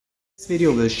This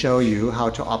video will show you how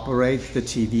to operate the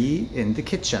TV in the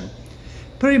kitchen.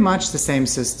 Pretty much the same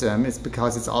system. It's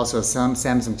because it's also a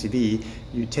Samsung TV.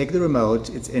 You take the remote,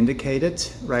 it's indicated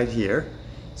right here.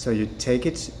 So you take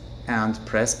it and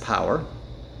press power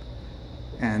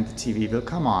and the TV will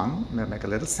come on. I'm going to make a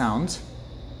little sound.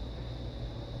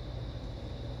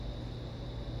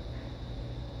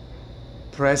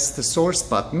 Press the source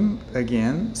button,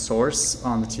 again, source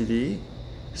on the TV.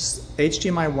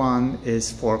 HDMI 1 is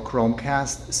for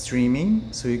Chromecast streaming,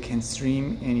 so you can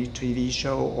stream any TV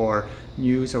show or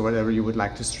news or whatever you would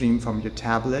like to stream from your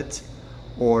tablet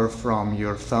or from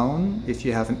your phone if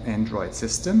you have an Android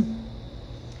system.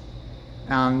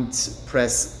 And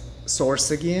press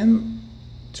source again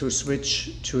to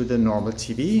switch to the normal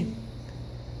TV.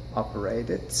 Operate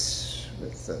it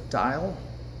with the dial,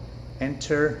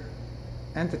 enter,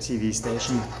 and the TV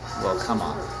station will come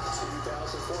on.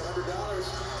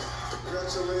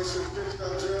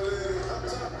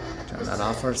 Turn that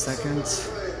off for a second.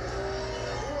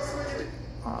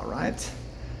 All right.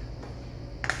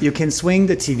 You can swing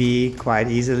the TV quite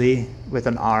easily with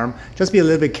an arm. Just be a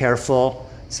little bit careful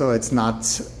so it's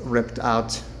not ripped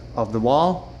out of the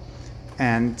wall.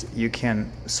 And you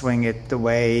can swing it the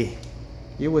way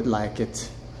you would like it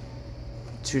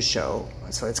to show,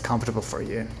 so it's comfortable for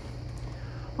you.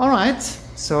 All right,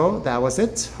 so that was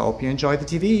it. Hope you enjoyed the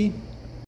TV.